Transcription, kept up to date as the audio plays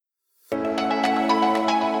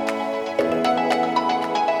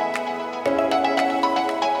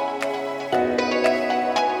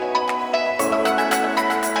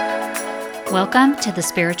Welcome to the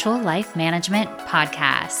Spiritual Life Management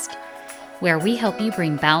Podcast, where we help you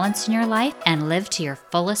bring balance in your life and live to your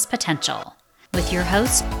fullest potential. With your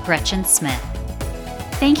host, Gretchen Smith.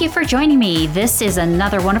 Thank you for joining me. This is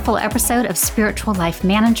another wonderful episode of Spiritual Life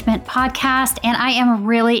Management Podcast, and I am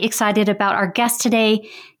really excited about our guest today,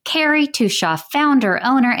 Kerry Tuschhoff, founder,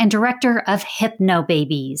 owner, and director of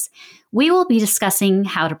Hypnobabies. We will be discussing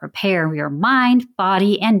how to prepare your mind,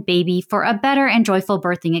 body, and baby for a better and joyful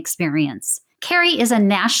birthing experience. Kerry is a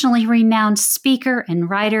nationally renowned speaker and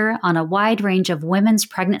writer on a wide range of women's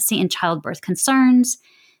pregnancy and childbirth concerns.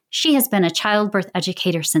 She has been a childbirth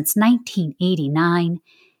educator since 1989,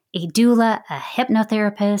 a doula, a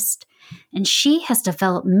hypnotherapist, and she has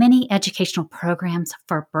developed many educational programs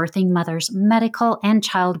for birthing mothers, medical and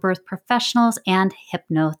childbirth professionals, and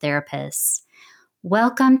hypnotherapists.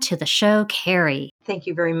 Welcome to the show, Kerry. Thank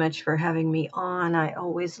you very much for having me on. I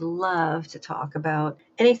always love to talk about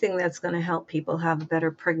anything that's going to help people have a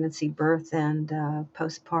better pregnancy, birth, and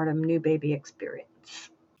postpartum new baby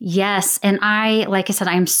experience. Yes. And like I said,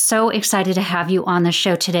 I'm so excited to have you on the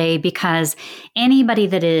show today because anybody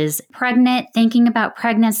that is pregnant, thinking about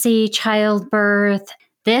pregnancy, childbirth,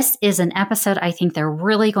 this is an episode I think they're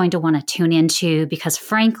really going to want to tune into because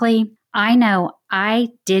frankly, I know I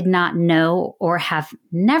did not know or have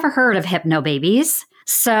never heard of Hypnobabies.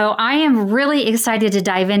 So I am really excited to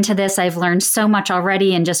dive into this. I've learned so much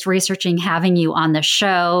already in just researching having you on the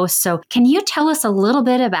show. So can you tell us a little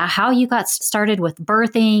bit about how you got started with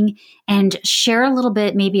birthing and share a little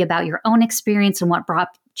bit maybe about your own experience and what brought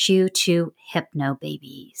you to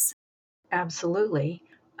Hypnobabies? Absolutely.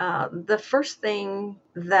 The first thing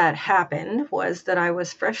that happened was that I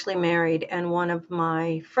was freshly married and one of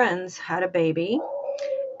my friends had a baby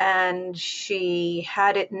and she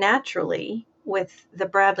had it naturally with the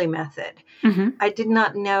Bradley method. Mm-hmm. I did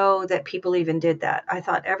not know that people even did that. I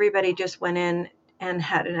thought everybody just went in and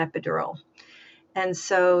had an epidural. And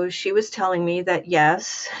so she was telling me that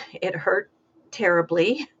yes, it hurt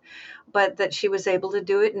terribly, but that she was able to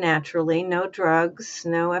do it naturally, no drugs,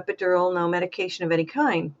 no epidural, no medication of any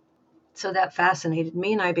kind. So that fascinated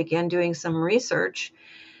me, and I began doing some research,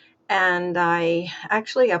 and I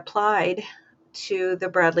actually applied to the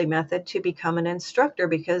Bradley method to become an instructor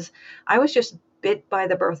because I was just bit by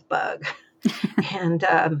the birth bug, and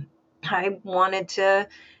I wanted to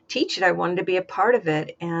teach it. I wanted to be a part of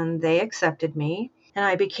it, and they accepted me. And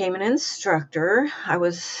I became an instructor. I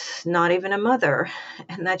was not even a mother,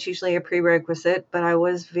 and that's usually a prerequisite, but I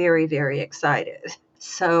was very, very excited.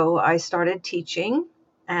 So I started teaching,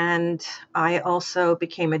 and I also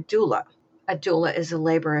became a doula. A doula is a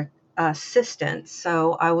labor assistant,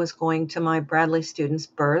 so I was going to my Bradley students'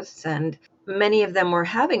 births, and many of them were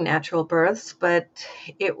having natural births, but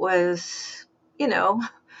it was,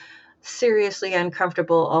 seriously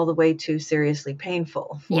uncomfortable all the way to seriously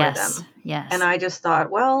painful for them. Yes. And I just thought,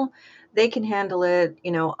 well, they can handle it.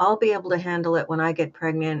 I'll be able to handle it when I get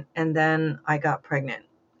pregnant. And then I got pregnant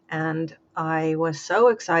and I was so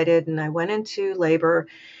excited and I went into labor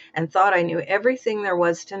and thought I knew everything there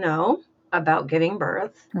was to know about giving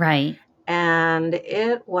birth. Right. And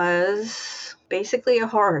it was basically a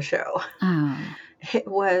horror show. Oh. It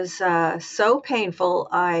was so painful,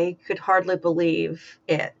 I could hardly believe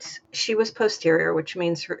it. She was posterior, which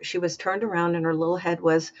means she was turned around and her little head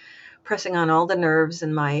was pressing on all the nerves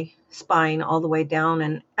in my spine all the way down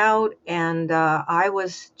and out. And I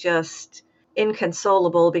was just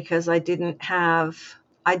inconsolable because I didn't have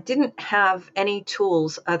any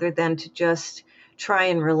tools other than to just try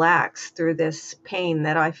and relax through this pain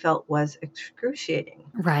that I felt was excruciating.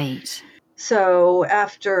 Right. So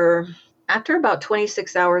after about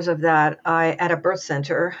 26 hours of that, at a birth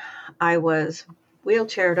center, I was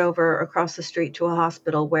wheelchaired over across the street to a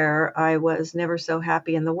hospital where I was never so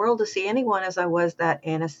happy in the world to see anyone as I was that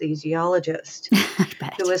anesthesiologist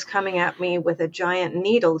who was coming at me with a giant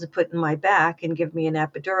needle to put in my back and give me an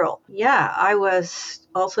epidural. Yeah, I was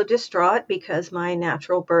also distraught because my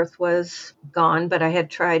natural birth was gone, but I had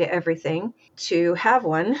tried everything to have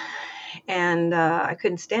one. And I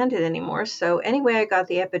couldn't stand it anymore. So anyway, I got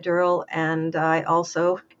the epidural and I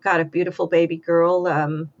also got a beautiful baby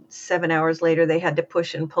girl. 7 hours later, they had to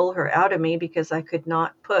push and pull her out of me because I could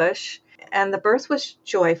not push. And the birth was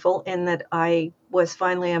joyful in that I was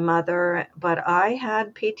finally a mother, but I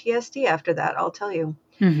had PTSD after that, I'll tell you,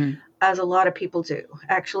 as a lot of people do.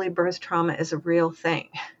 Actually, birth trauma is a real thing.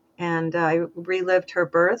 And I relived her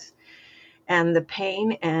birth and the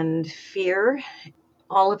pain and fear,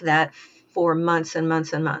 all of that for months and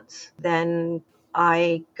months and months. Then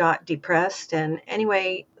I got depressed. And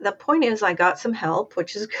anyway, the point is I got some help,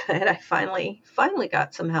 which is good. I finally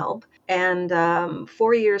got some help. And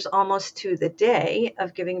 4 years almost to the day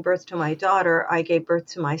of giving birth to my daughter, I gave birth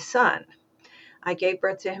to my son. I gave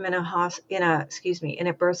birth to him in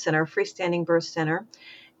a birth center, freestanding birth center.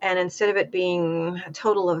 And instead of it being a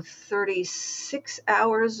total of 36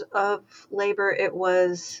 hours of labor, it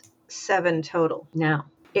was 7 total. Now,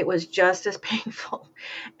 it was just as painful.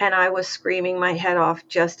 And I was screaming my head off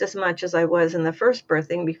just as much as I was in the first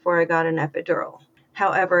birthing before I got an epidural.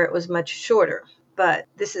 However, it was much shorter. But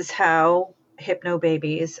this is how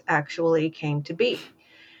Hypnobabies actually came to be.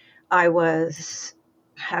 I was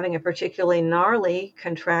having a particularly gnarly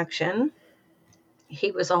contraction.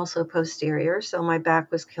 He was also posterior, so my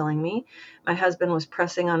back was killing me. My husband was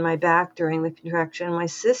pressing on my back during the contraction. My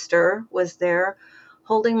sister was there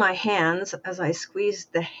holding my hands as I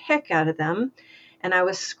squeezed the heck out of them, and I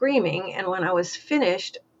was screaming. And when I was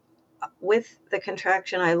finished with the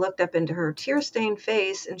contraction, I looked up into her tear-stained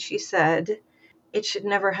face, and she said, "It should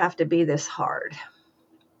never have to be this hard."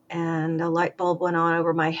 And a light bulb went on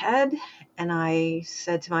over my head, and I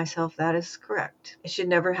said to myself, that is correct. It should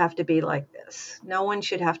never have to be like this. No one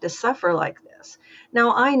should have to suffer like this.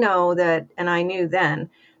 Now, I know that, and I knew then,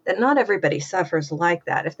 that not everybody suffers like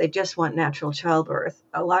that if they just want natural childbirth.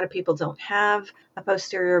 A lot of people don't have a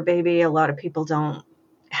posterior baby. A lot of people don't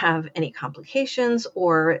have any complications,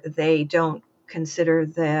 or they don't consider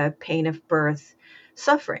the pain of birth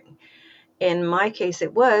suffering. In my case,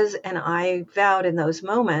 it was, and I vowed in those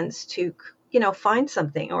moments to, find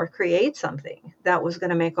something or create something that was going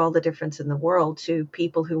to make all the difference in the world to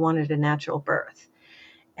people who wanted a natural birth.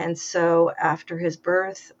 And so after his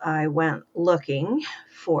birth, I went looking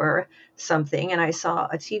for something, and I saw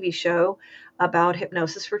a TV show about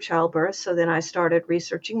hypnosis for childbirth. So then I started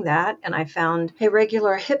researching that, and I found a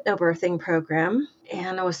regular hypnobirthing program.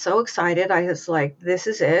 And I was so excited. I was like, this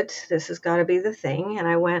is it. This has got to be the thing. And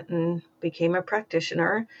I went and became a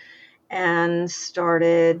practitioner and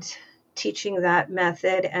started teaching that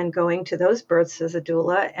method and going to those births as a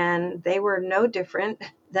doula. And they were no different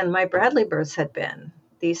than my Bradley births had been.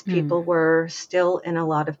 These people were still in a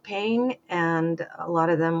lot of pain, and a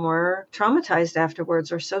lot of them were traumatized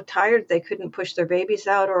afterwards, or so tired they couldn't push their babies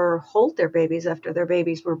out or hold their babies after their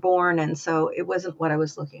babies were born. And so it wasn't what I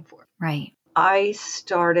was looking for. Right. I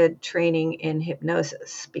started training in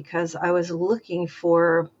hypnosis because I was looking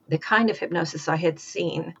for the kind of hypnosis I had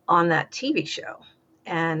seen on that TV show,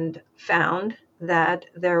 and found that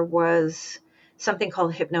there was something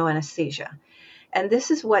called hypnoanesthesia. And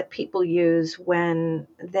this is what people use when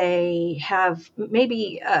they have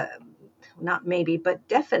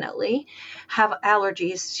definitely have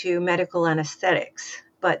allergies to medical anesthetics.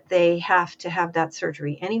 But they have to have that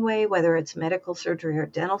surgery anyway, whether it's medical surgery or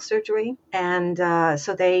dental surgery. And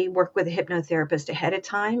so they work with a hypnotherapist ahead of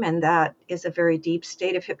time, and that is a very deep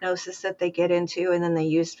state of hypnosis that they get into. And then they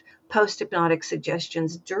use post-hypnotic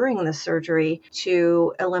suggestions during the surgery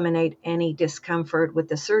to eliminate any discomfort with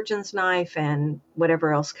the surgeon's knife and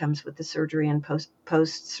whatever else comes with the surgery and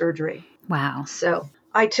post-surgery. Wow. So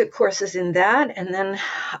I took courses in that, and then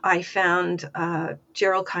I found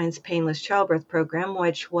Gerald Kine's Painless Childbirth Program,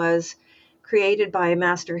 which was created by a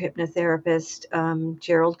master hypnotherapist,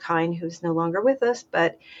 Gerald Kine, who's no longer with us.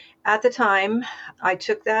 But at the time, I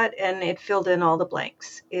took that, and it filled in all the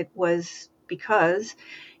blanks. It was because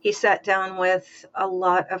he sat down with a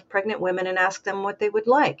lot of pregnant women and asked them what they would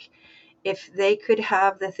like. If they could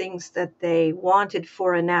have the things that they wanted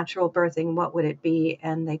for a natural birthing, what would it be?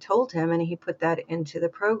 And they told him, and he put that into the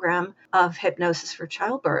program of hypnosis for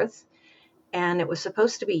childbirth. And it was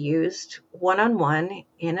supposed to be used one-on-one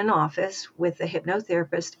in an office with a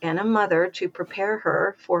hypnotherapist and a mother to prepare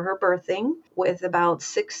her for her birthing, with about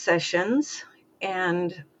 6 sessions.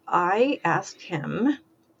 And I asked him,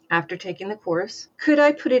 after taking the course, could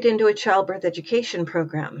I put it into a childbirth education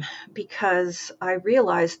program? Because I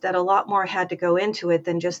realized that a lot more had to go into it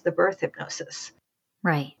than just the birth hypnosis.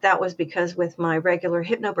 Right. That was because with my regular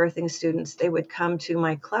hypnobirthing students, they would come to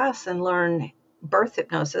my class and learn birth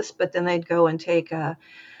hypnosis, but then they'd go and take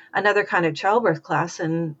another kind of childbirth class.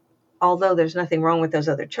 And although there's nothing wrong with those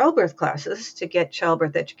other childbirth classes to get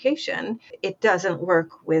childbirth education, it doesn't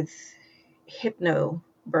work with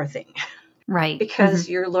hypnobirthing. Right. Because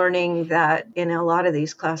you're learning that in a lot of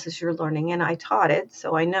these classes you're learning, and I taught it,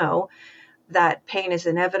 so I know that pain is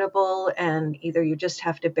inevitable, and either you just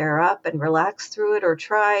have to bear up and relax through it, or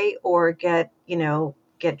try, or get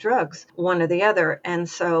drugs, one or the other. And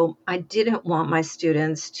so I didn't want my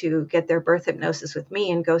students to get their birth hypnosis with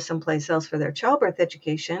me and go someplace else for their childbirth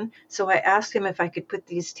education. So I asked him if I could put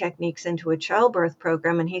these techniques into a childbirth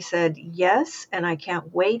program, and he said, yes, and I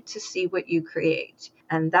can't wait to see what you create.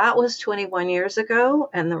 And that was 21 years ago,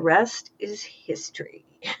 and the rest is history.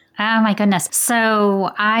 Oh my goodness.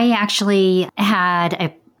 So I actually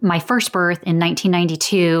had my first birth in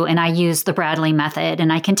 1992, and I used the Bradley method.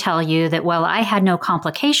 And I can tell you that while I had no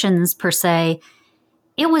complications per se,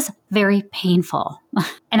 it was very painful.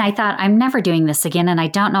 And I thought, I'm never doing this again. And I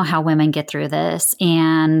don't know how women get through this.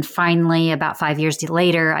 And finally, about 5 years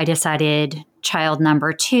later, I decided child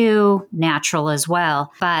number 2, natural as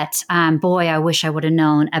well. But boy, I wish I would have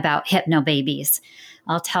known about Hypnobabies.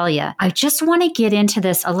 I'll tell you. I just want to get into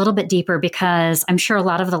this a little bit deeper because I'm sure a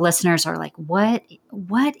lot of the listeners are like, what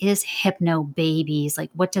is Hypnobabies? Like,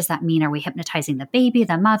 what does that mean? Are we hypnotizing the baby,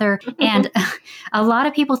 the mother? And a lot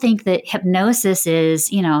of people think that hypnosis is,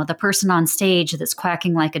 the person on stage that's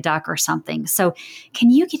quacking like a duck or something. So can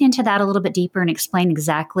you get into that a little bit deeper and explain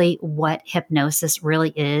exactly what hypnosis really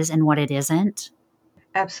is and what it isn't?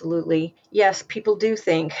 Absolutely. Yes, people do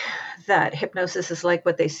think that hypnosis is like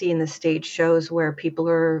what they see in the stage shows where people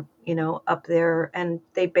are, up there and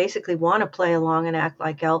they basically want to play along and act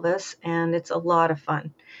like Elvis, and it's a lot of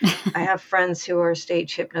fun. I have friends who are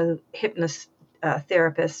stage therapists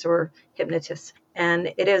or hypnotists,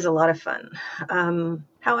 and it is a lot of fun.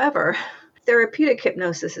 However, therapeutic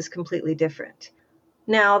hypnosis is completely different.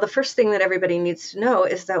 Now, the first thing that everybody needs to know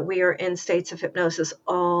is that we are in states of hypnosis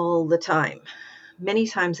all the time, many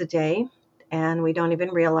times a day, and we don't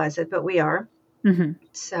even realize it, but we are. Mm-hmm.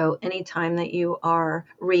 So anytime that you are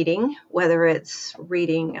reading, whether it's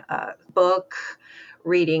reading a book,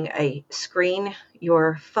 reading a screen,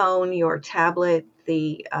 your phone, your tablet,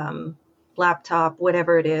 the laptop,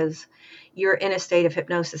 whatever it is, you're in a state of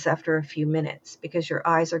hypnosis after a few minutes because your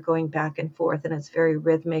eyes are going back and forth and it's very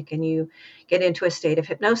rhythmic and you get into a state of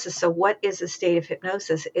hypnosis. So what is a state of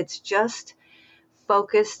hypnosis? It's just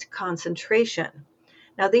focused concentration.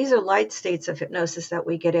 Now, these are light states of hypnosis that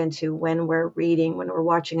we get into when we're reading, when we're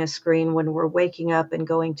watching a screen, when we're waking up and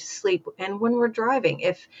going to sleep, and when we're driving.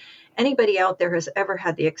 If anybody out there has ever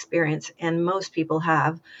had the experience, and most people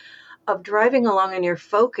have, of driving along and you're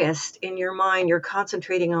focused in your mind, you're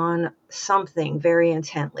concentrating on something very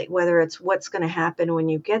intently, whether it's what's going to happen when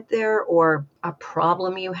you get there or a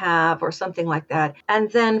problem you have or something like that. And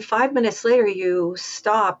then 5 minutes later, you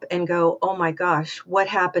stop and go, oh my gosh, what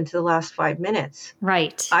happened to the last 5 minutes?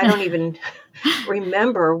 Right. I don't even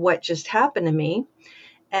remember what just happened to me.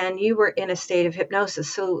 And you were in a state of hypnosis.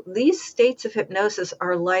 So these states of hypnosis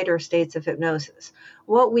are lighter states of hypnosis.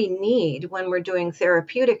 What we need when we're doing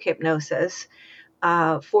therapeutic hypnosis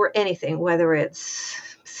for anything, whether it's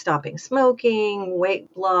stopping smoking, weight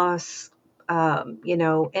loss,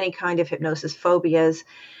 any kind of hypnosis, phobias,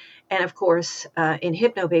 and of course, in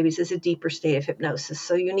Hypnobabies is a deeper state of hypnosis.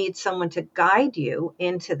 So you need someone to guide you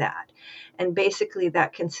into that. And basically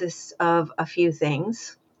that consists of a few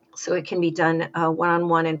things. So it can be done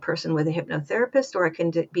one-on-one in person with a hypnotherapist, or it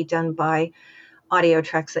can be done by audio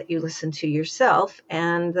tracks that you listen to yourself.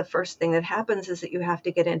 And the first thing that happens is that you have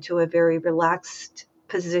to get into a very relaxed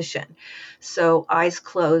position. So eyes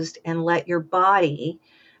closed and let your body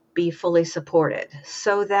be fully supported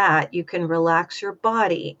so that you can relax your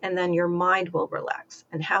body and then your mind will relax.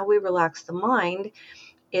 And how we relax the mind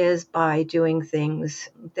is by doing things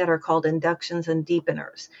that are called inductions and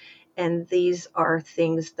deepeners. And these are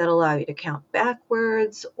things that allow you to count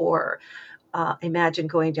backwards or imagine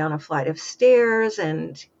going down a flight of stairs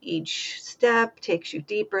and each step takes you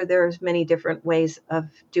deeper. There's many different ways of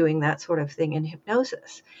doing that sort of thing in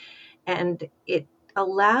hypnosis. And it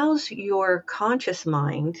allows your conscious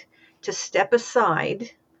mind to step aside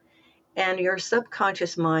and your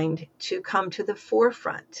subconscious mind to come to the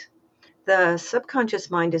forefront. The subconscious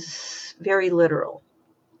mind is very literal.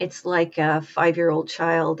 It's like a 5-year-old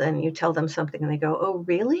child and you tell them something and they go, oh,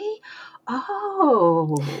 really?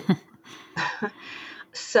 Oh.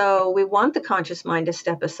 So we want the conscious mind to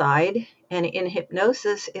step aside. And in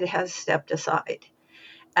hypnosis, it has stepped aside.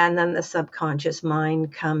 And then the subconscious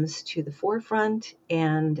mind comes to the forefront.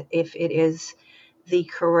 And if it is the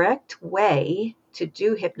correct way to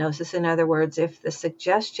do hypnosis, in other words, if the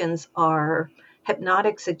suggestions are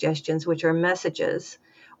hypnotic suggestions, which are messages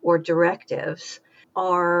or directives,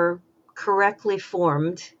 are correctly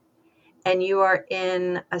formed, and you are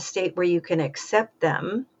in a state where you can accept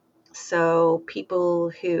them. So people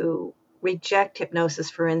who reject hypnosis,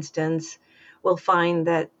 for instance, will find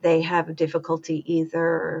that they have difficulty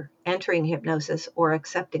either entering hypnosis or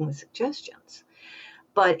accepting the suggestions.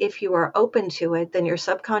 But if you are open to it, then your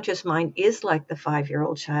subconscious mind is like the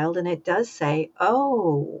 5-year-old child, and it does say,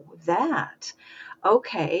 oh, that.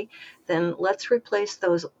 Okay, then let's replace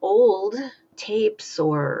those old tapes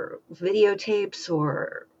or videotapes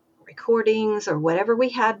or recordings or whatever we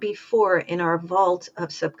had before in our vault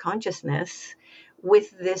of subconsciousness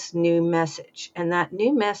with this new message. And that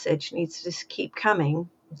new message needs to just keep coming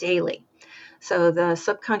daily. So the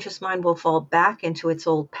subconscious mind will fall back into its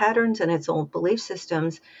old patterns and its old belief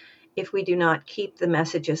systems if we do not keep the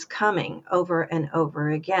messages coming over and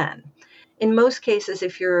over again. In most cases,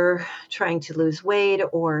 if you're trying to lose weight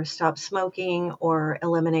or stop smoking or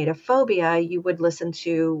eliminate a phobia, you would listen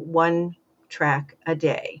to one track a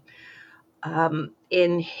day.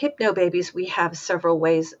 In Hypnobabies, we have several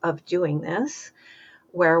ways of doing this,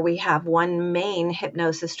 where we have one main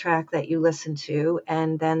hypnosis track that you listen to,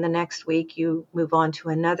 and then the next week you move on to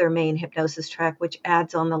another main hypnosis track, which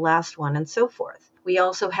adds on the last one, and so forth. We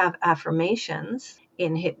also have affirmations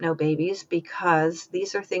in Hypnobabies because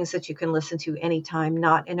these are things that you can listen to anytime,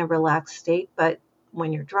 not in a relaxed state, but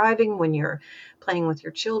when you're driving, when you're playing with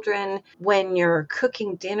your children, when you're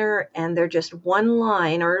cooking dinner, and they're just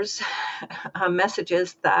one-liners,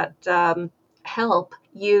 messages that help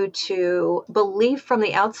you to believe from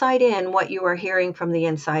the outside in what you are hearing from the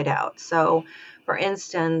inside out. So, for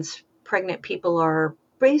instance, pregnant people are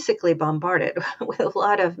basically bombarded with a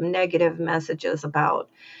lot of negative messages about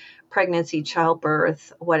pregnancy,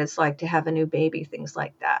 childbirth, what it's like to have a new baby, things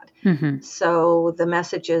like that. Mm-hmm. So the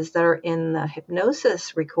messages that are in the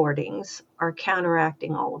hypnosis recordings are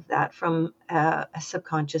counteracting all of that from a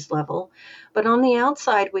subconscious level. But on the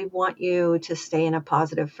outside, we want you to stay in a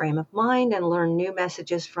positive frame of mind and learn new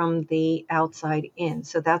messages from the outside in.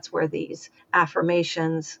 So that's where these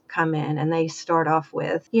affirmations come in. And they start off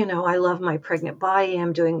with, I love my pregnant body.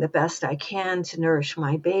 I'm doing the best I can to nourish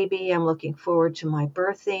my baby. I'm looking forward to my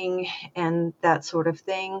birthing and that sort of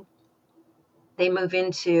thing. They move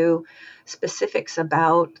into specifics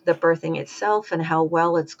about the birthing itself and how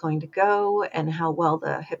well it's going to go and how well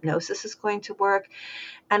the hypnosis is going to work.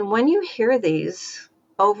 And when you hear these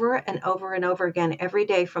over and over and over again every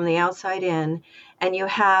day from the outside in, and you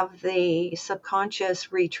have the subconscious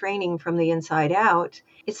retraining from the inside out,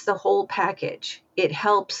 it's the whole package. It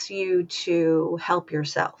helps you to help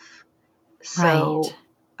yourself. So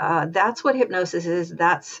that's what hypnosis is.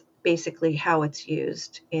 That's basically how it's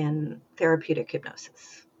used in therapeutic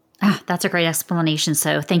hypnosis. That's a great explanation.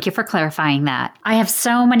 So thank you for clarifying that. I have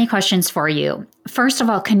so many questions for you. First of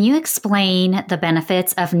all, can you explain the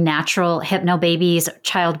benefits of natural hypnobabies,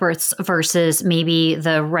 childbirths versus maybe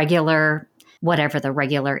the regular, whatever the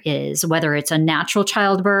regular is, whether it's a natural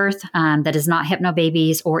childbirth that is not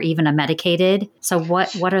hypnobabies or even a medicated? So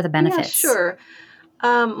what are the benefits? Yeah, sure.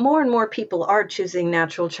 More and more people are choosing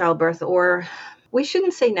natural childbirth, or we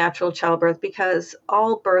shouldn't say natural childbirth because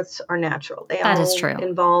all births are natural. They That all is true.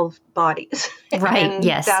 involve bodies. Right, and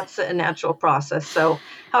yes. That's a natural process. So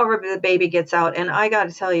however the baby gets out, and I got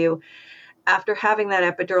to tell you, after having that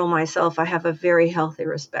epidural myself, I have a very healthy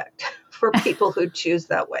respect for people who choose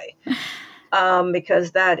that way.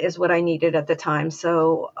 Because that is what I needed at the time.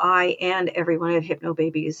 So I and everyone at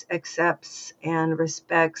Hypnobabies accepts and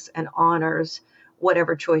respects and honors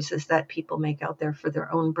whatever choices that people make out there for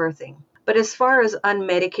their own birthing. But as far as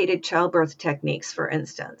unmedicated childbirth techniques, for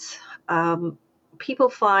instance, people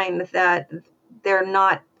find that they're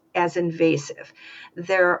not as invasive.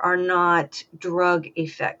 There are not drug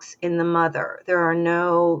effects in the mother. There are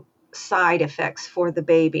no side effects for the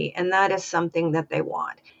baby. And that is something that they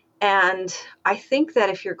want. And I think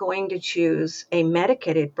that if you're going to choose a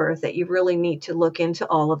medicated birth, that you really need to look into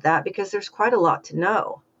all of that because there's quite a lot to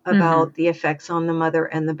know about the effects on the mother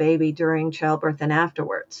and the baby during childbirth and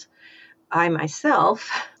afterwards. I myself,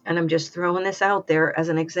 and I'm just throwing this out there as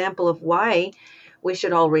an example of why we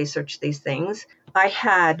should all research these things. I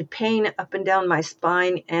had pain up and down my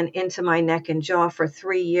spine and into my neck and jaw for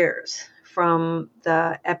 3 years from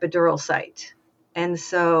the epidural site. And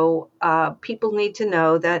so people need to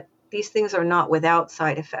know that these things are not without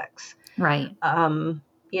side effects. Right.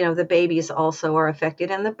 The babies also are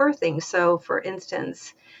affected and the birthing. So, for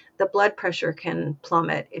instance, the blood pressure can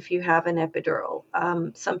plummet if you have an epidural.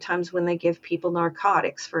 Sometimes when they give people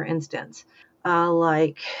narcotics, for instance,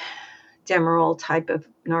 like Demerol type of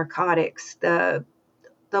narcotics, the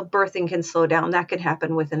birthing can slow down. That can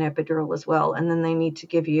happen with an epidural as well. And then they need to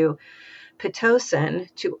give you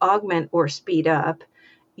Pitocin to augment or speed up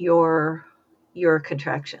your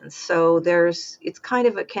contractions. So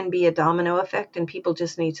it can be a domino effect, and people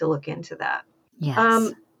just need to look into that.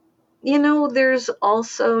 Yes. There's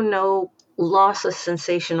also no loss of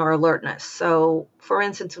sensation or alertness. So, for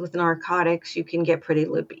instance, with narcotics, you can get pretty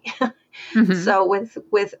loopy. So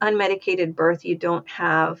with unmedicated birth, you don't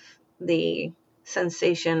have the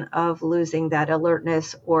sensation of losing that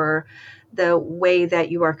alertness or the way that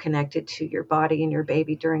you are connected to your body and your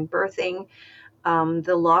baby during birthing.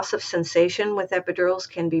 The loss of sensation with epidurals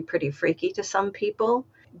can be pretty freaky to some people.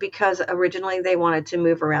 because originally they wanted to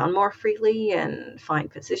move around more freely and find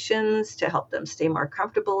positions to help them stay more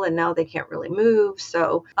comfortable, and now they can't really move.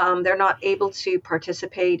 So they're not able to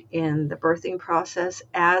participate in the birthing process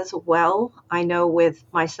as well. I know with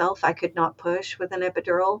myself, I could not push with an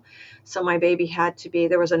epidural. So my baby had to be,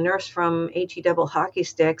 there was a nurse from HE double hockey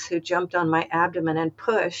sticks who jumped on my abdomen and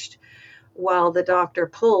pushed while the doctor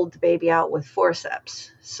pulled the baby out with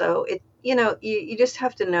forceps. So you just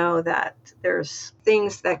have to know that there's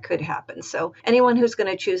things that could happen. So anyone who's going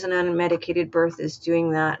to choose an unmedicated birth is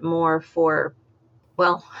doing that more for,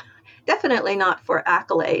 well, definitely not for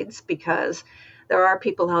accolades, because there are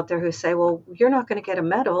people out there who say, well, you're not going to get a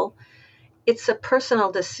medal. It's a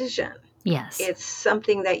personal decision. Yes. It's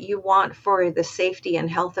something that you want for the safety and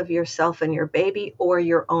health of yourself and your baby, or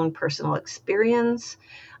your own personal experience.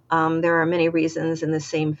 There are many reasons in the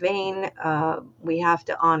same vein. We have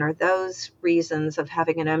to honor those reasons of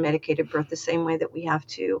having an unmedicated birth the same way that we have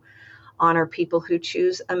to honor people who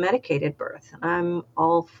choose a medicated birth. I'm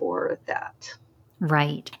all for that.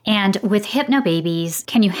 Right. And with Hypnobabies,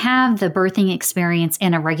 can you have the birthing experience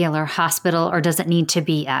in a regular hospital, or does it need to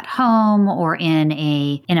be at home or in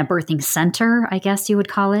a birthing center, I guess you would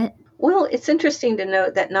call it? Well, it's interesting to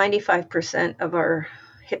note that 95% of our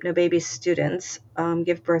Hypnobabies students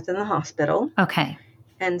give birth in the hospital. Okay.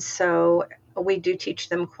 And so we do teach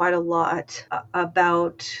them quite a lot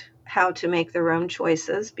about how to make their own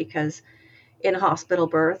choices, because in hospital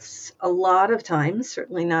births, a lot of times,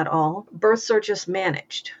 certainly not all, births are just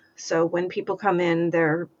managed. So when people come in,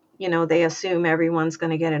 they assume everyone's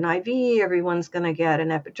going to get an IV, everyone's going to get an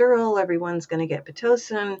epidural, everyone's going to get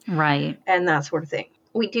Pitocin, right, and that sort of thing.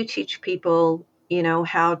 We do teach people,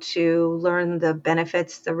 how to learn the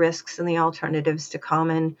benefits, the risks, and the alternatives to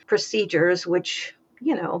common procedures, which,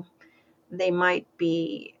 they might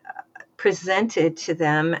be presented to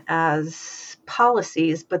them as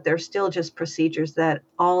policies, but they're still just procedures that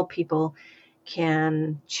all people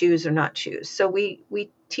can choose or not choose. So we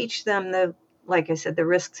teach them like I said, the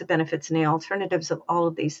risks, the benefits, and the alternatives of all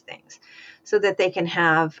of these things, so that they can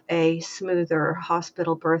have a smoother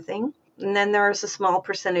hospital birthing. And then there's a small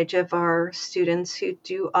percentage of our students who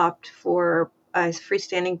do opt for a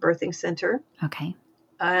freestanding birthing center. Okay.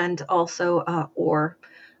 And also, or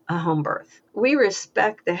a home birth. We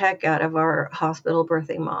respect the heck out of our hospital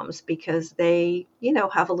birthing moms, because they,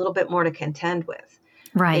 have a little bit more to contend with.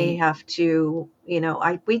 Right. They have to,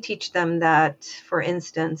 we teach them that, for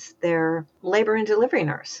instance, their labor and delivery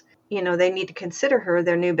nurse, they need to consider her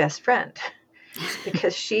their new best friend,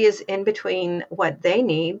 because she is in between what they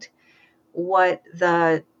need, what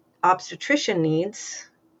the obstetrician needs,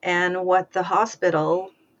 and what the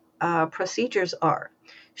hospital procedures are.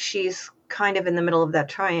 She's kind of in the middle of that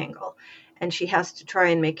triangle, and she has to try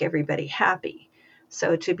and make everybody happy.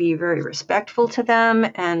 So to be very respectful to them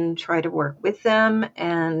and try to work with them,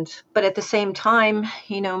 but at the same time,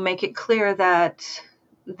 make it clear that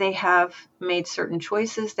they have made certain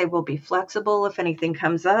choices. They will be flexible if anything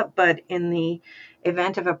comes up, but in the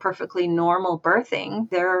event of a perfectly normal birthing,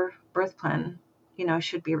 their birth plan,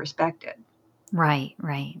 should be respected. Right.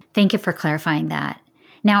 Thank you for clarifying that.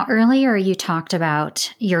 Now, earlier you talked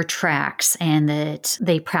about your tracks and that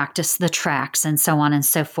they practice the tracks and so on and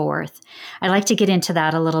so forth. I'd like to get into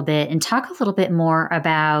that a little bit and talk a little bit more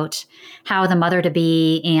about how the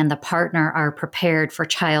mother-to-be and the partner are prepared for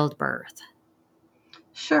childbirth.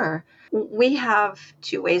 Sure. We have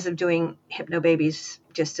two ways of doing Hypnobabies,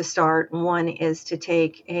 just to start. One is to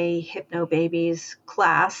take a Hypnobabies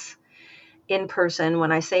class in person.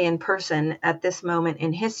 When I say in person, at this moment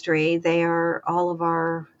in history, they are all of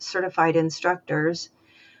our certified instructors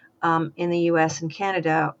in the US and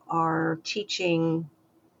Canada are teaching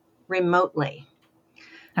remotely.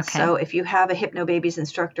 Okay. So if you have a Hypnobabies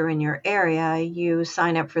instructor in your area, you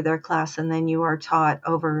sign up for their class, and then you are taught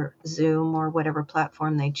over Zoom or whatever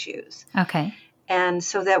platform they choose. Okay. And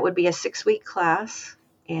so that would be a 6-week class,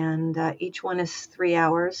 and each one is 3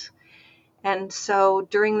 hours. And so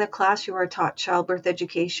during the class, you are taught childbirth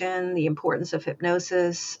education, the importance of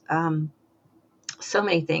hypnosis, so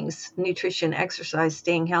many things: nutrition, exercise,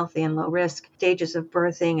 staying healthy and low risk, stages of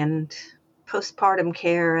birthing and postpartum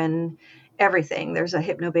care, and everything. There's a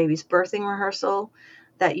Hypnobabies birthing rehearsal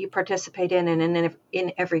that you participate in, and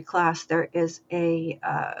in every class there is a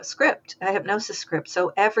script, a hypnosis script.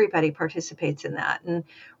 So everybody participates in that. And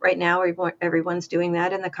right now, everyone's doing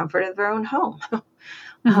that in the comfort of their own home.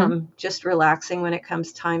 Just relaxing when it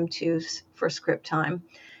comes time for script time.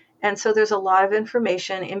 And so there's a lot of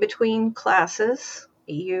information in between classes.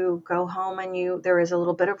 You go home and there is a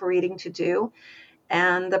little bit of reading to do,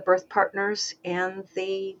 and the birth partners and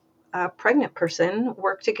the pregnant person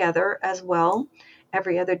work together as well.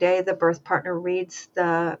 Every other day, the birth partner reads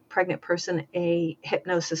the pregnant person a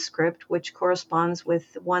hypnosis script, which corresponds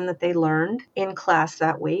with one that they learned in class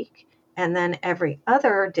that week. And then every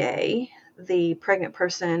other day, the pregnant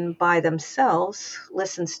person by themselves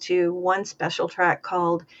listens to one special track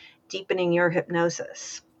called Deepening Your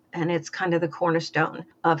Hypnosis. And it's kind of the cornerstone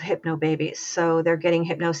of Hypnobabies. So they're getting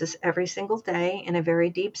hypnosis every single day in a very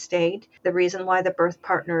deep state. The reason why the birth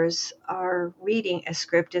partners are reading a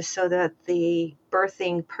script is so that the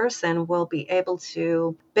birthing person will be able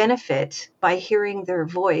to benefit by hearing their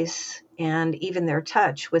voice and even their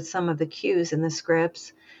touch with some of the cues in the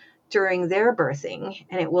scripts during their birthing,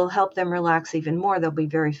 and it will help them relax even more. They'll be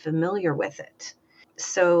very familiar with it.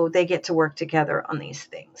 So they get to work together on these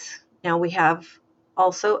things. Now we have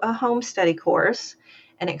also a home study course,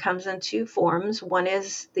 and it comes in two forms. One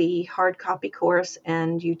is the hard copy course,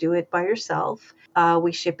 and you do it by yourself.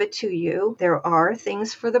 We ship it to you. There are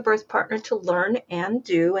things for the birth partner to learn and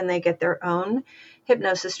do, and they get their own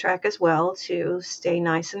hypnosis track as well to stay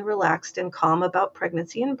nice and relaxed and calm about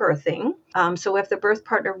pregnancy and birthing. So if the birth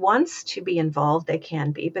partner wants to be involved, they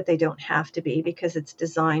can be, but they don't have to be because it's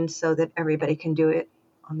designed so that everybody can do it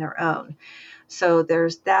on their own. So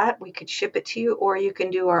there's that. We could ship it to you, or you can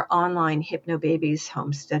do our online Hypnobabies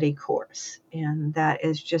home study course. And that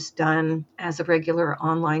is just done as a regular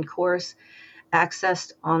online course,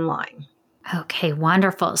 accessed online. Okay,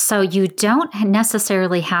 wonderful. So you don't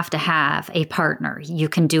necessarily have to have a partner. You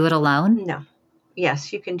can do it alone? No.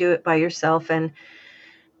 Yes, you can do it by yourself. And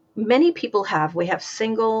many people we have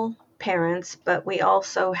single parents, but we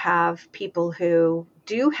also have people who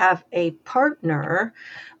do have a partner,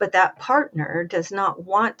 but that partner does not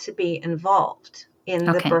want to be involved in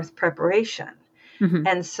the birth preparation. Mm-hmm.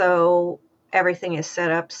 And so everything is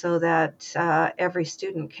set up so that every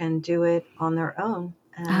student can do it on their own.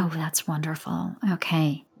 Oh, that's wonderful.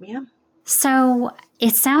 Okay. Yeah. So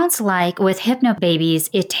it sounds like with Hypnobabies,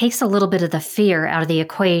 it takes a little bit of the fear out of the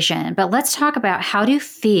equation. But let's talk about how do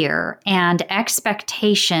fear and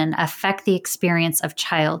expectation affect the experience of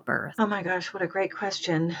childbirth? Oh my gosh, what a great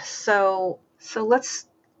question. So let's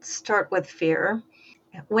start with fear.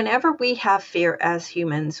 Whenever we have fear as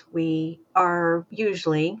humans, we are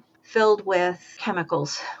usually filled with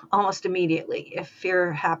chemicals almost immediately if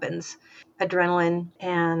fear happens. Adrenaline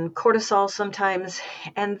and cortisol sometimes.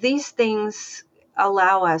 And these things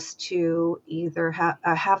allow us to either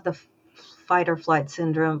have the fight or flight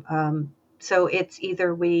syndrome. So it's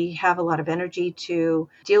either we have a lot of energy to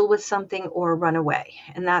deal with something or run away.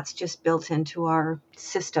 And that's just built into our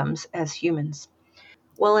systems as humans.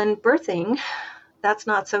 Well, in birthing, that's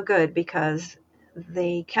not so good because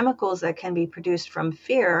the chemicals that can be produced from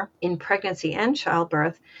fear in pregnancy and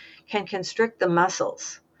childbirth can constrict the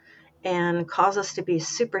muscles and cause us to be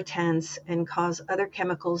super tense and cause other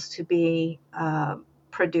chemicals to be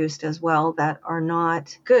produced as well that are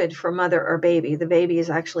not good for mother or baby. The baby is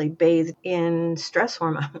actually bathed in stress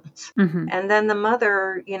hormones. Mm-hmm. And then the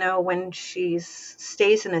mother, when she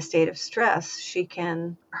stays in a state of stress,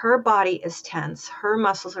 her body is tense, her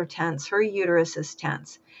muscles are tense, her uterus is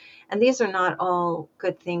tense. And these are not all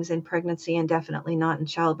good things in pregnancy and definitely not in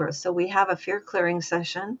childbirth. So we have a fear clearing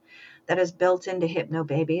session that is built into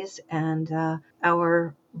Hypnobabies, and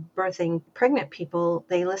our birthing pregnant people,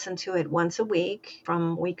 they listen to it once a week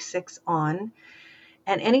from week 6 on,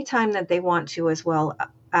 and anytime that they want to as well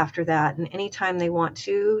after that, and anytime they want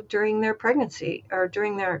to during their pregnancy or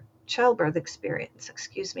during their childbirth experience,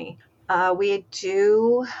 we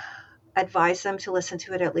do advise them to listen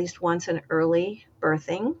to it at least once in early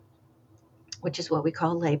birthing, which is what we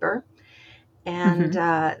call labor. And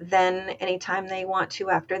then anytime they want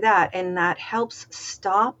to after that, and that helps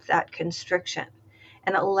stop that constriction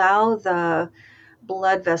and allow the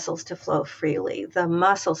blood vessels to flow freely, the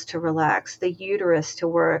muscles to relax, the uterus to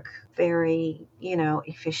work very,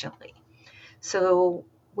 efficiently. So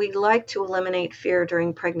we like to eliminate fear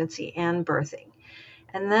during pregnancy and birthing.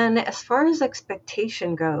 And then as far as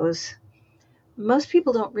expectation goes, most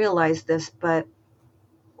people don't realize this, but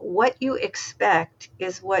what you expect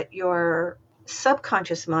is what your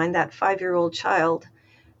subconscious mind, that 5-year-old child,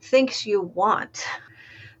 thinks you want.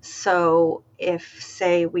 So if,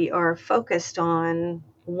 say, we are focused on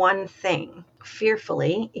one thing,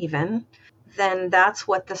 fearfully even, then that's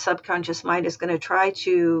what the subconscious mind is going to try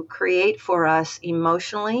to create for us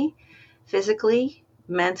emotionally, physically,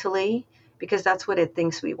 mentally, because that's what it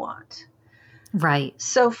thinks we want. Right.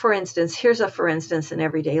 So for instance in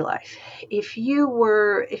everyday life, if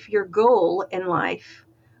your goal in life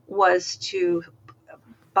was to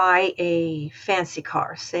buy a fancy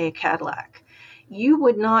car, say a Cadillac, you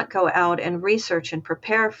would not go out and research and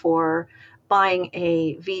prepare for buying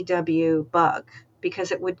a VW Bug.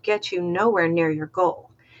 because it would get you nowhere near your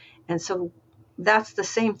goal. And so that's the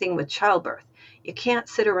same thing with childbirth. You can't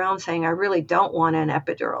sit around saying, I really don't want an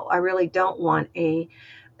epidural. I really don't want a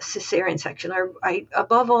cesarean section.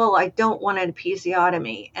 Above all, I don't want an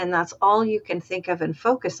episiotomy. And that's all you can think of and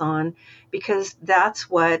focus on, because that's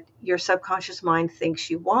what your subconscious mind thinks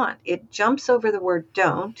you want. It jumps over the word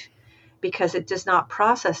don't because it does not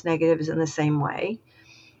process negatives in the same way.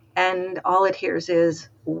 And all it hears is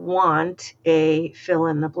want a fill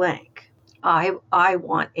in the blank. I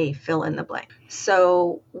want a fill in the blank.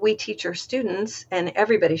 So we teach our students, and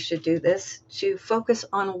everybody should do this, to focus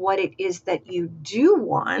on what it is that you do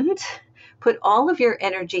want, put all of your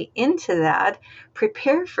energy into that,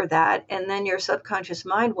 prepare for that, and then your subconscious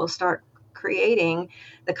mind will start creating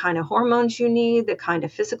the kind of hormones you need, the kind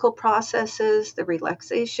of physical processes, the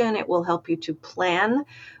relaxation. It will help you to plan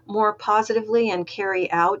more positively and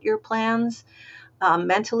carry out your plans.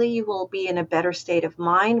 Mentally, you will be in a better state of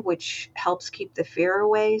mind, which helps keep the fear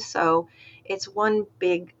away. So it's one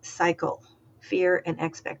big cycle, fear and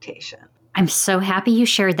expectation. I'm so happy you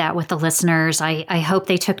shared that with the listeners. I hope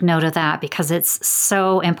they took note of that, because it's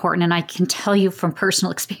so important. And I can tell you from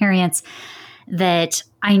personal experience that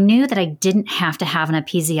I knew that I didn't have to have an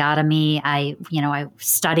episiotomy. I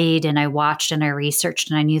studied and I watched and I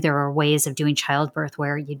researched, and I knew there were ways of doing childbirth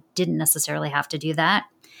where you didn't necessarily have to do that.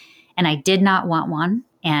 And I did not want one,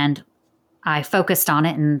 and I focused on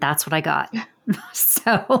it, and that's what I got.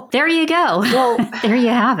 So there you go. Well, there you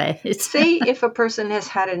have it. Say if a person has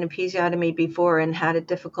had an episiotomy before and had a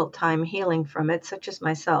difficult time healing from it, such as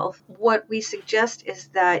myself, what we suggest is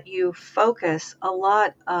that you focus a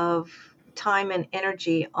lot of time and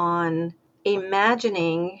energy on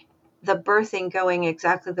imagining the birthing going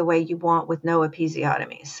exactly the way you want with no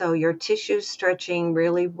episiotomy. So your tissues stretching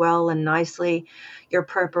really well and nicely, your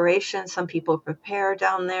preparation, some people prepare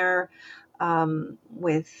down there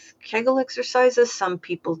with Kegel exercises, some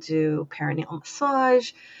people do perineal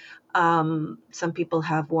massage, some people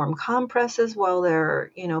have warm compresses while they're,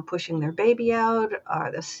 pushing their baby out,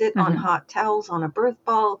 they'll sit on hot towels on a birth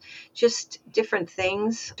ball, just different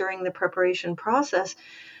things during the preparation process.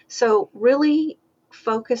 So really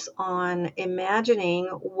focus on imagining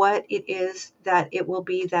what it is that it will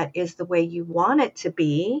be that is the way you want it to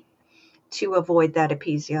be to avoid that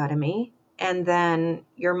episiotomy. And then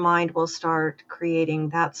your mind will start creating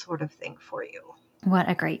that sort of thing for you. What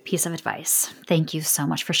a great piece of advice. Thank you so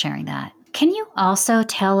much for sharing that. Can you also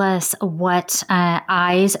tell us what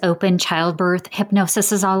Eyes Open Childbirth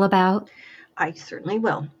Hypnosis is all about? I certainly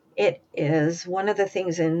will. It is one of the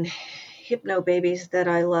things in Hypnobabies that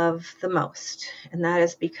I love the most. And that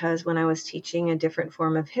is because when I was teaching a different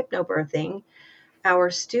form of hypnobirthing, our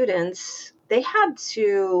students, they had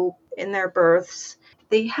to, in their births,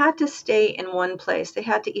 they had to stay in one place. They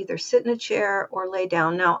had to either sit in a chair or lay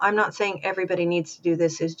down. Now, I'm not saying everybody needs to do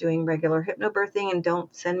this who's doing regular hypnobirthing, and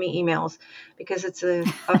don't send me emails, because it's a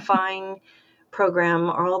fine program.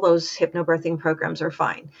 All those hypnobirthing programs are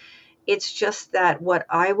fine. It's just that what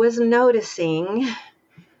I was noticing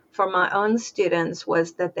for my own students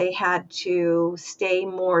was that they had to stay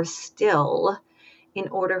more still in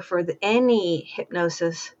order for any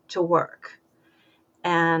hypnosis to work.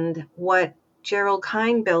 And what Gerald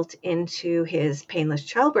Kine built into his painless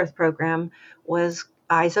childbirth program was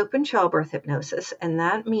Eyes Open Childbirth Hypnosis. And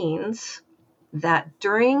that means that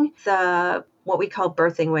during the what we call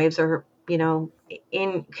birthing waves, or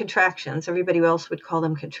in contractions, everybody else would call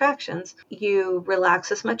them contractions, you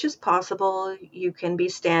relax as much as possible. You can be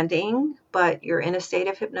standing, but you're in a state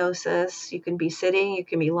of hypnosis. You can be sitting, you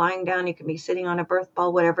can be lying down, you can be sitting on a birth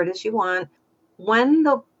ball, whatever it is you want. When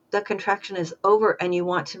the contraction is over and you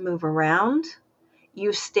want to move around,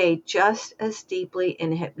 you stay just as deeply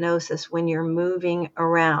in hypnosis when you're moving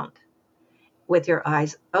around. With your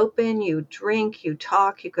eyes open, you drink, you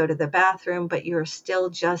talk, you go to the bathroom, but you're still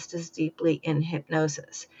just as deeply in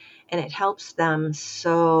hypnosis. And it helps them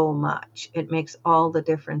so much. It makes all the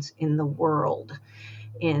difference in the world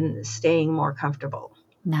in staying more comfortable.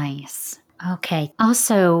 Nice. Okay.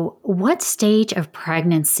 Also, what stage of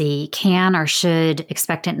pregnancy can or should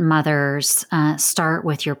expectant mothers start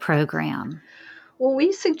with your program? Well,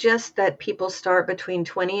 we suggest that people start between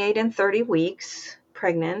 28 and 30 weeks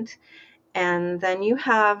pregnant. And then you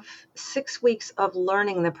have 6 weeks of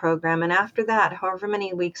learning the program. And after that, however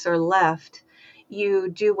many weeks are left, you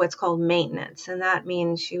do what's called maintenance. And that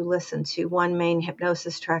means you listen to one main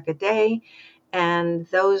hypnosis track a day, and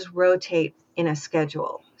those rotate in a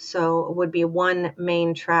schedule. So it would be one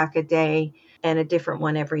main track a day and a different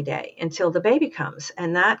one every day until the baby comes.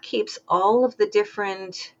 And that keeps all of the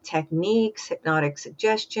different techniques, hypnotic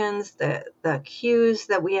suggestions, the cues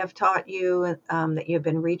that we have taught you, that you've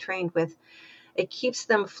been retrained with. It keeps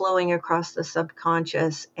them flowing across the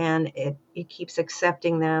subconscious, and it keeps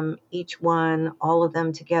accepting them, each one, all of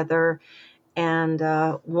them together. And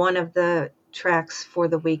one of the tracks for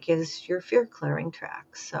the week is your fear clearing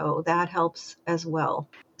track. So that helps as well.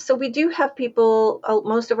 So we do have people,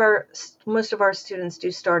 most of our students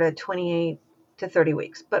do start at 28 to 30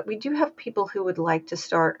 weeks, but we do have people who would like to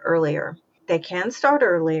start earlier. They can start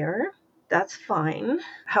earlier. That's fine.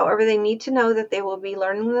 However, they need to know that they will be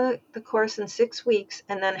learning the course in 6 weeks,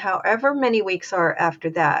 and then however many weeks are after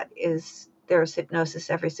that there's hypnosis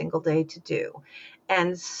every single day to do.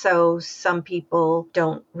 And so some people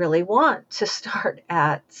don't really want to start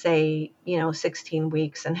at, say, 16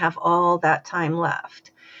 weeks and have all that time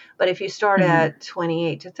left. But if you start at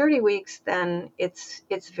 28 to 30 weeks, then it's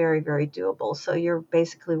very, very doable. So you're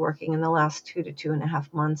basically working in the last 2 to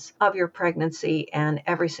 2.5 months of your pregnancy, and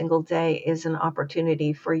every single day is an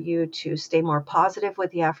opportunity for you to stay more positive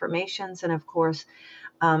with the affirmations, and of course,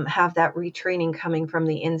 have that retraining coming from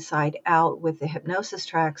the inside out with the hypnosis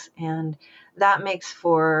tracks. And that makes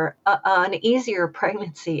for an easier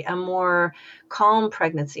pregnancy, a more calm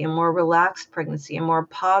pregnancy, a more relaxed pregnancy, a more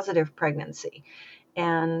positive pregnancy.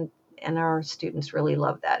 And our students really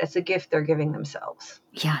love that. It's a gift they're giving themselves.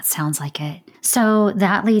 Yeah, it sounds like it. So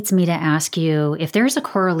that leads me to ask you if there's a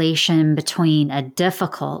correlation between a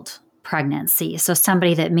difficult pregnancy, so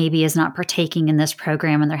somebody that maybe is not partaking in this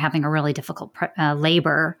program and they're having a really difficult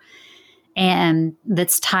labor, and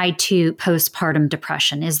that's tied to postpartum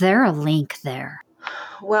depression. Is there a link there?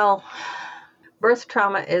 Well, birth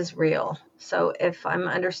trauma is real. So if I'm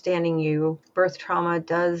understanding you, birth trauma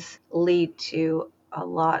does lead to a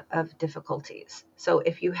lot of difficulties. So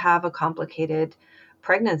if you have a complicated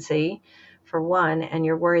pregnancy, for one, and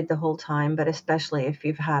you're worried the whole time, but especially if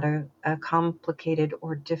you've had a complicated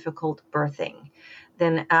or difficult birthing,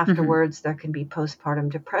 then afterwards there can be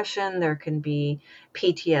postpartum depression, there can be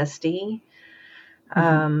PTSD.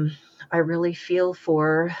 I really feel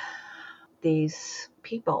for these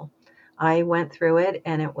people. I went through it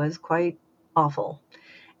and it was quite awful.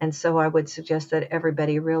 And so I would suggest that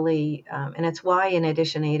everybody really, and it's why in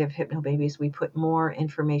Edition 8 of Hypnobabies, we put more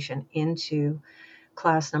information into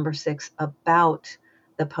class number 6 about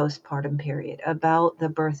the postpartum period, about the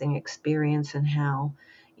birthing experience and how,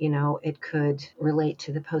 it could relate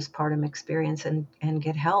to the postpartum experience and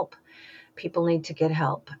get help. People need to get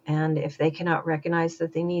help. And if they cannot recognize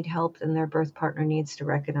that they need help, then their birth partner needs to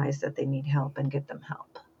recognize that they need help and get them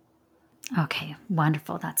help. Okay,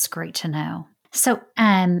 wonderful. That's great to know. So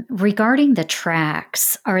regarding the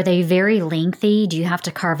tracks, are they very lengthy? Do you have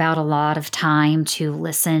to carve out a lot of time to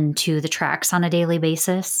listen to the tracks on a daily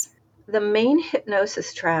basis? The main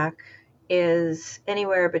hypnosis track is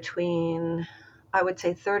anywhere between, I would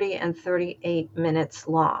say, 30 and 38 minutes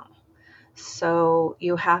long. So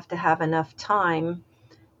you have to have enough time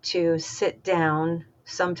to sit down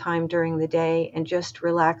sometime during the day and just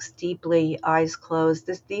relax deeply, eyes closed.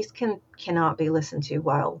 These cannot be listened to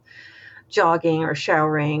while jogging or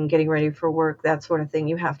showering, getting ready for work, that sort of thing.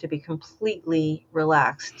 You have to be completely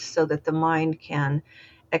relaxed so that the mind can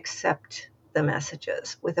accept the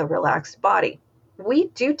messages with a relaxed body. We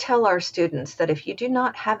do tell our students that if you do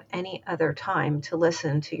not have any other time to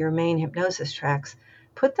listen to your main hypnosis tracks,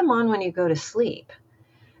 put them on when you go to sleep,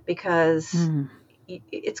 because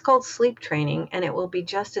it's called sleep training and it will be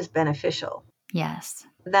just as beneficial. Yes.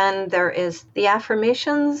 Then there is the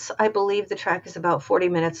affirmations. I believe the track is about 40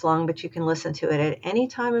 minutes long, but you can listen to it at any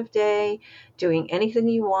time of day, doing anything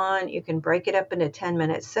you want. You can break it up into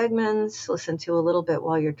 10-minute segments, listen to a little bit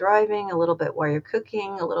while you're driving, a little bit while you're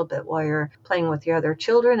cooking, a little bit while you're playing with your other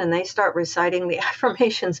children, and they start reciting the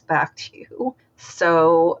affirmations back to you.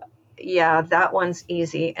 So yeah, that one's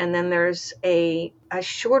easy. And then there's a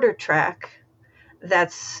shorter track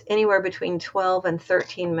that's anywhere between 12 and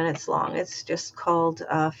 13 minutes long. It's just called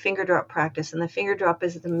finger drop practice. And the finger drop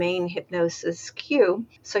is the main hypnosis cue.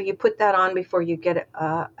 So you put that on before you get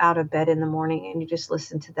out of bed in the morning, and you just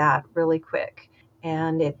listen to that really quick.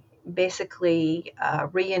 And it basically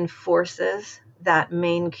reinforces that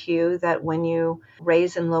main cue that when you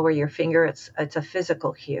raise and lower your finger, it's a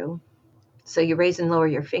physical cue. So you raise and lower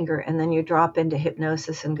your finger, and then you drop into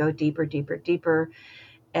hypnosis and go deeper, deeper, deeper.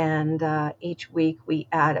 And each week we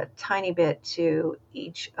add a tiny bit to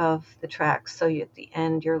each of the tracks. So at the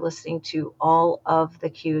end, you're listening to all of the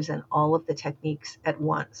cues and all of the techniques at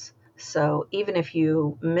once. So even if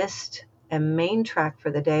you missed a main track for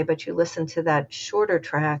the day, but you listen to that shorter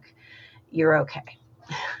track, you're okay.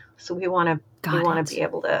 So we want to be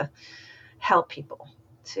able to help people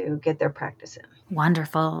to get their practice in.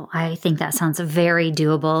 Wonderful. I think that sounds very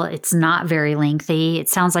doable. It's not very lengthy. It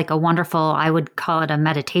sounds like a wonderful, I would call it a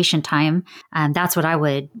meditation time. That's what I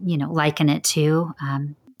would, liken it to.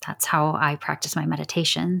 That's how I practice my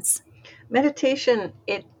meditations. Meditation,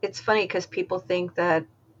 it's funny because people think that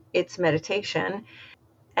it's meditation,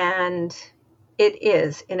 and it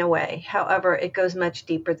is in a way. However, it goes much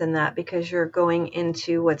deeper than that because you're going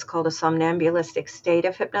into what's called a somnambulistic state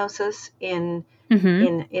of hypnosis in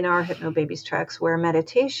our Hypnobabies tracks, where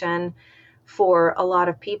meditation, for a lot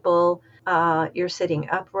of people, you're sitting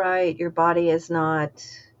upright, your body is not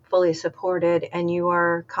fully supported, and you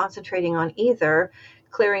are concentrating on either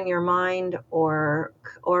clearing your mind or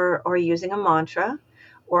using a mantra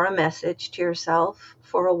or a message to yourself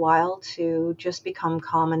for a while to just become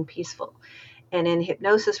calm and peaceful. And in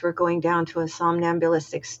hypnosis, we're going down to a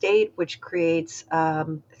somnambulistic state, which creates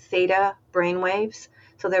theta brainwaves.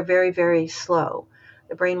 So they're very, very slow.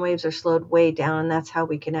 The brainwaves are slowed way down, and that's how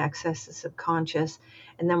we can access the subconscious.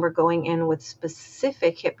 And then we're going in with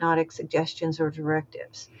specific hypnotic suggestions or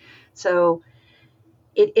directives. So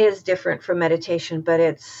it is different from meditation, but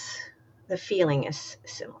the feeling is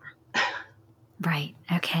similar. Right.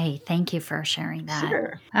 Okay. Thank you for sharing that.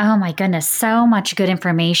 Sure. Oh my goodness. So much good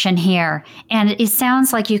information here. And it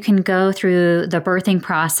sounds like you can go through the birthing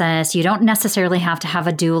process. You don't necessarily have to have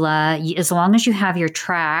a doula. As long as you have your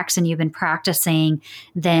tracks and you've been practicing,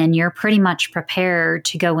 then you're pretty much prepared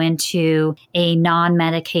to go into a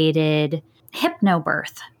non-medicated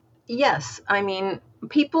hypnobirth. Yes. I mean,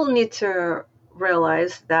 people need to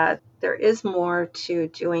realize that there is more to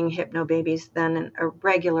doing Hypnobabies than a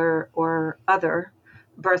regular or other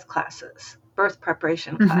birth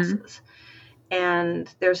preparation classes. And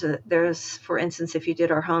there's, for instance, if you did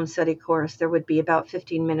our home study course, there would be about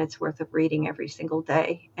 15 minutes worth of reading every single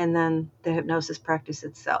day, and then the hypnosis practice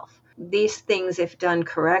itself. These things, if done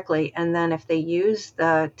correctly, and then if they use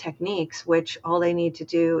the techniques, which all they need to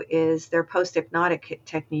do is their post-hypnotic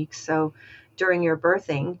techniques. So during your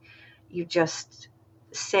birthing, you just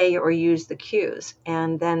say or use the cues,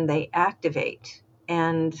 and then they activate.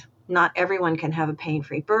 And not everyone can have a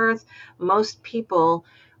pain-free birth. Most people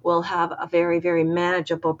will have a very, very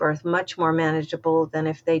manageable birth, much more manageable than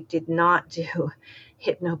if they did not do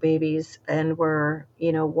Hypnobabies and were,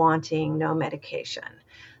 wanting no medication.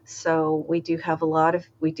 So we do have a lot of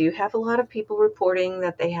people reporting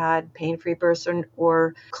that they had pain-free births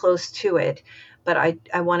or close to it. But I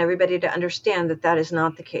want everybody to understand that is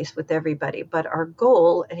not the case with everybody. But our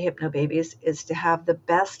goal at Hypnobabies is to have the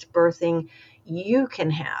best birthing you can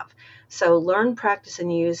have. So learn, practice,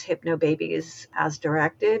 and use Hypnobabies as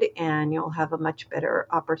directed, and you'll have a much better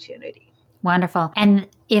opportunity. Wonderful. And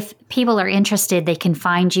if people are interested, they can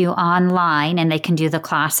find you online and they can do the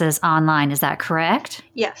classes online. Is that correct?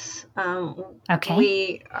 Yes.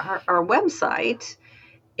 Okay. Our website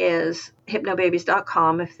is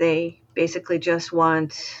hypnobabies.com if they basically just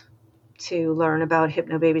want to learn about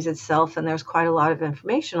Hypnobabies itself, and there's quite a lot of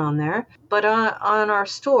information on there. But on our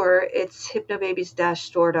store, it's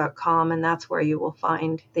hypnobabies-store.com, and that's where you will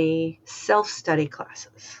find the self-study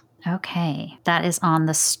classes. Okay. That is on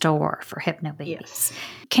the store for Hypnobabies. Yes.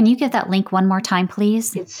 Can you give that link one more time,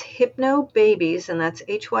 please? It's Hypnobabies, and that's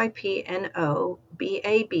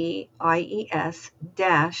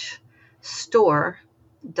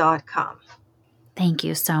hypnobabies-store.com. Thank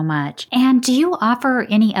you so much. And do you offer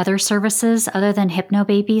any other services other than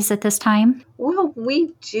Hypnobabies at this time? Well,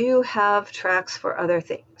 we do have tracks for other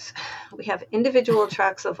things. We have individual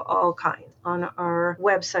tracks of all kinds on our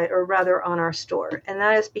website, or rather on our store, and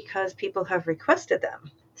that is because people have requested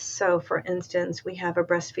them. So, for instance, we have a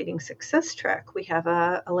breastfeeding success track. We have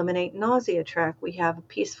a eliminate nausea track. We have a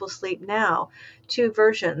peaceful sleep now. 2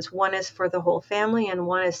 versions. One is for the whole family, and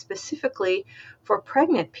one is specifically for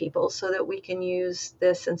pregnant people, so that we can use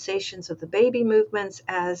the sensations of the baby movements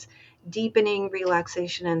as deepening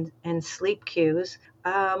relaxation and sleep cues.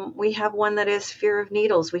 We have one that is fear of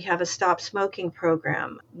needles. We have a stop smoking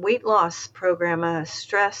program, weight loss program, a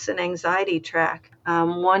stress and anxiety track,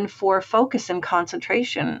 one for focus and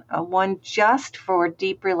concentration, one just for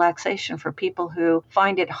deep relaxation for people who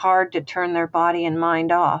find it hard to turn their body and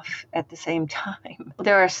mind off at the same time.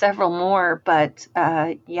 There are several more, but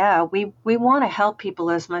we want to help people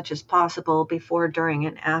as much as possible before, during,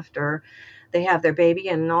 and after they have their baby,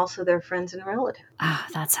 and also their friends and relatives. Oh,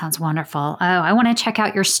 that sounds wonderful. Oh, I want to check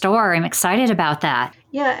out your store. I'm excited about that.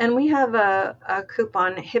 Yeah, and we have a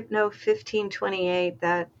coupon, Hypno1528,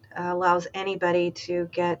 that allows anybody to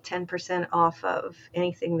get 10% off of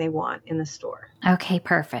anything they want in the store. Okay,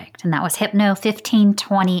 perfect. And that was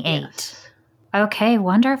Hypno1528. Yes. Okay,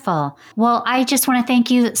 wonderful. Well, I just want to thank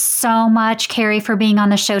you so much, Kerry, for being on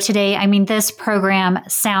the show today. I mean, this program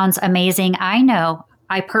sounds amazing. I know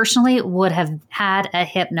I personally would have had a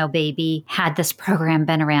Hypnobaby had this program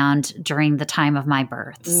been around during the time of my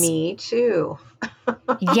births. Me too.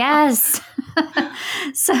 Yes.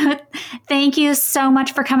 So thank you so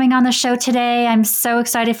much for coming on the show today. I'm so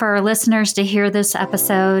excited for our listeners to hear this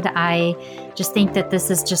episode. I just think that this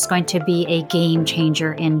is just going to be a game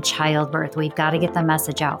changer in childbirth. We've got to get the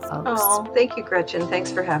message out, folks. Oh, thank you, Gretchen.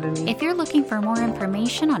 Thanks for having me. If you're looking for more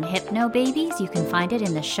information on Hypnobabies, you can find it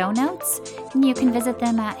in the show notes. And you can visit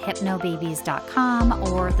them at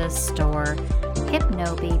hypnobabies.com or the store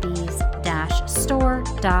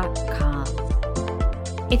hypnobabies-store.com.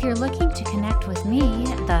 If you're looking to connect with me,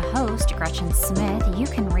 the host, Gretchen Smith, you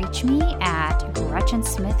can reach me at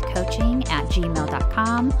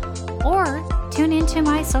gretchensmithcoaching@gmail.com or tune into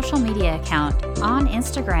my social media account on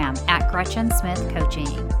Instagram at Gretchen Smith Coaching.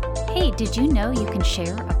 Hey, did you know you can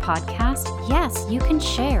share a podcast? Yes, you can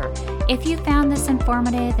share. If you found this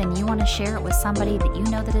informative and you want to share it with somebody that you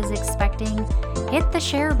know that is expecting, hit the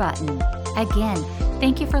share button. Again,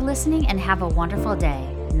 thank you for listening and have a wonderful day.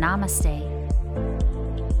 Namaste.